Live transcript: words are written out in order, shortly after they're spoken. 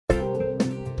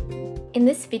In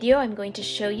this video, I'm going to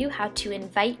show you how to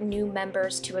invite new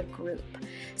members to a group.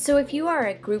 So if you are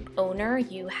a group owner,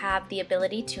 you have the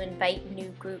ability to invite new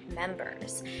group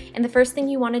members. And the first thing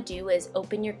you want to do is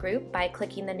open your group by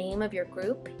clicking the name of your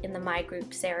group in the My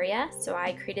Groups area. So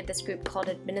I created this group called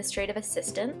Administrative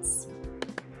Assistants.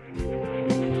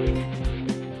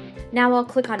 Now I'll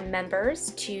click on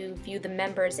Members to view the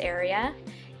Members area.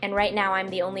 And right now I'm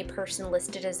the only person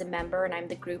listed as a member and I'm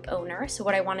the group owner. So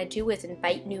what I want to do is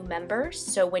invite new members.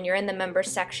 So when you're in the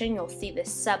members section, you'll see this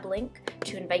sublink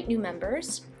to invite new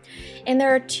members. And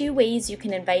there are two ways you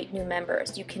can invite new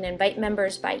members. You can invite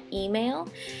members by email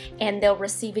and they'll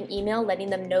receive an email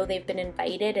letting them know they've been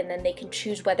invited, and then they can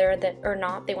choose whether or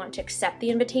not they want to accept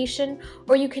the invitation.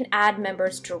 Or you can add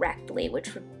members directly,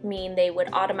 which would mean they would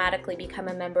automatically become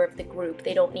a member of the group.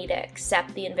 They don't need to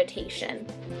accept the invitation.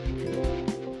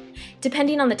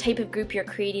 Depending on the type of group you're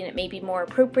creating, it may be more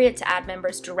appropriate to add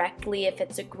members directly. If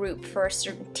it's a group for a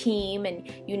certain team and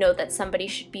you know that somebody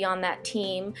should be on that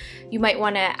team, you might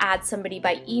want to add somebody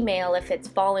by email if it's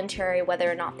voluntary,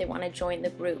 whether or not they want to join the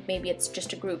group. Maybe it's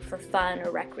just a group for fun or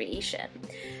recreation.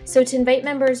 So to invite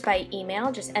members by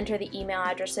email, just enter the email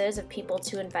addresses of people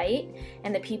to invite,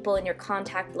 and the people in your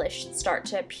contact list should start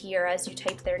to appear as you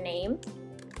type their name.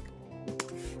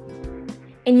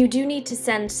 And you do need to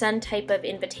send some type of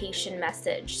invitation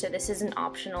message, so this isn't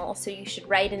optional. So you should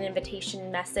write an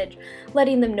invitation message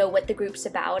letting them know what the group's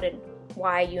about and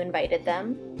why you invited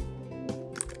them.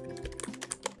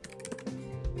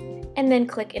 And then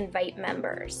click Invite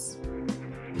Members.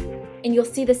 And you'll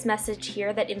see this message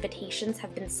here that invitations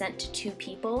have been sent to 2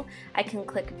 people. I can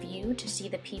click View to see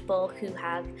the people who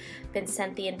have been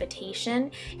sent the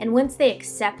invitation. And once they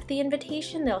accept the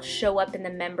invitation, they'll show up in the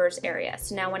members area.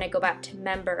 So now when I go back to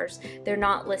members, they're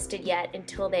not listed yet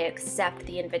until they accept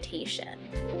the invitation.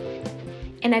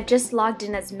 And I've just logged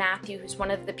in as Matthew, who's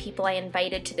one of the people I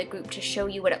invited to the group, to show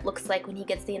you what it looks like when he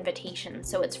gets the invitation.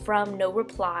 So it's from No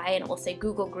Reply, and it will say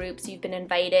Google Groups. You've been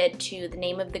invited to the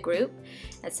name of the group.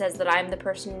 It says that I'm the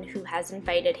person who has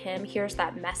invited him. Here's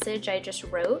that message I just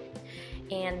wrote.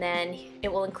 And then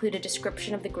it will include a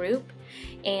description of the group.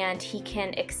 And he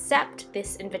can accept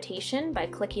this invitation by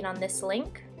clicking on this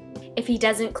link. If he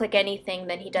doesn't click anything,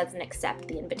 then he doesn't accept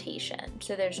the invitation.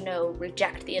 So there's no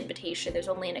reject the invitation, there's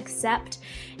only an accept.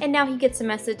 And now he gets a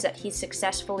message that he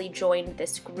successfully joined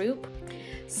this group.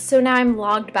 So now I'm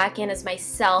logged back in as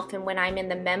myself, and when I'm in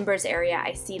the members area,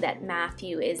 I see that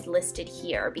Matthew is listed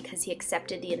here because he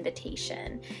accepted the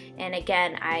invitation. And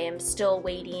again, I am still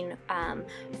waiting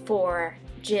for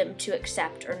Jim to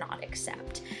accept or not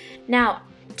accept. Now,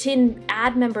 to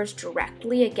add members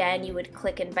directly, again, you would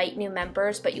click Invite New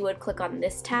Members, but you would click on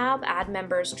this tab, Add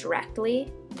Members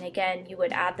Directly. And again, you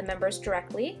would add the members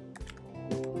directly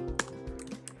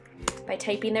by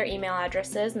typing their email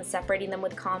addresses and separating them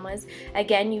with commas.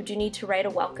 Again, you do need to write a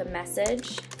welcome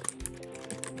message.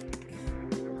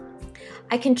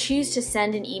 I can choose to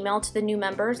send an email to the new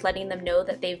members letting them know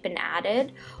that they've been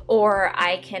added, or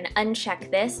I can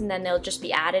uncheck this and then they'll just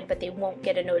be added but they won't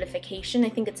get a notification. I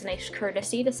think it's a nice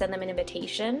courtesy to send them an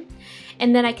invitation.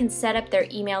 And then I can set up their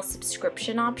email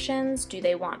subscription options. Do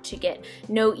they want to get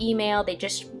no email, they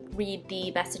just read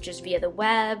the messages via the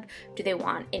web? Do they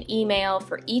want an email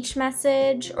for each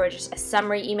message, or just a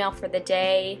summary email for the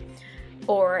day,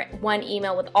 or one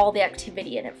email with all the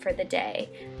activity in it for the day,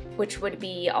 which would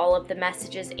be all of the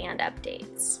messages and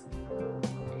updates?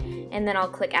 And then I'll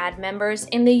click Add Members,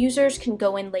 and the users can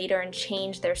go in later and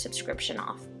change their subscription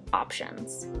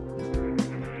options.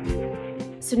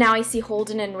 So now I see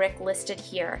Holden and Rick listed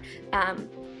here.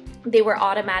 They were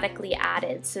automatically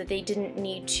added, so they didn't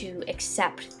need to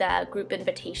accept the group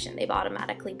invitation. They've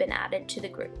automatically been added to the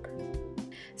group.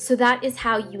 So that is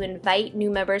how you invite new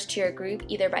members to your group,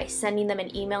 either by sending them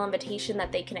an email invitation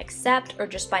that they can accept or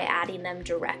just by adding them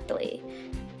directly.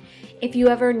 If you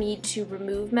ever need to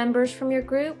remove members from your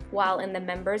group while in the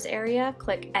members area,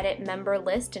 click Edit Member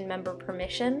List and Member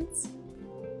Permissions.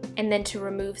 And then to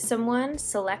remove someone,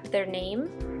 select their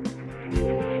name.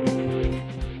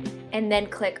 And then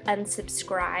click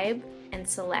Unsubscribe and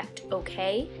select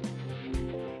OK.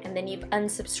 And then you've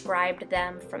unsubscribed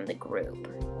them from the group.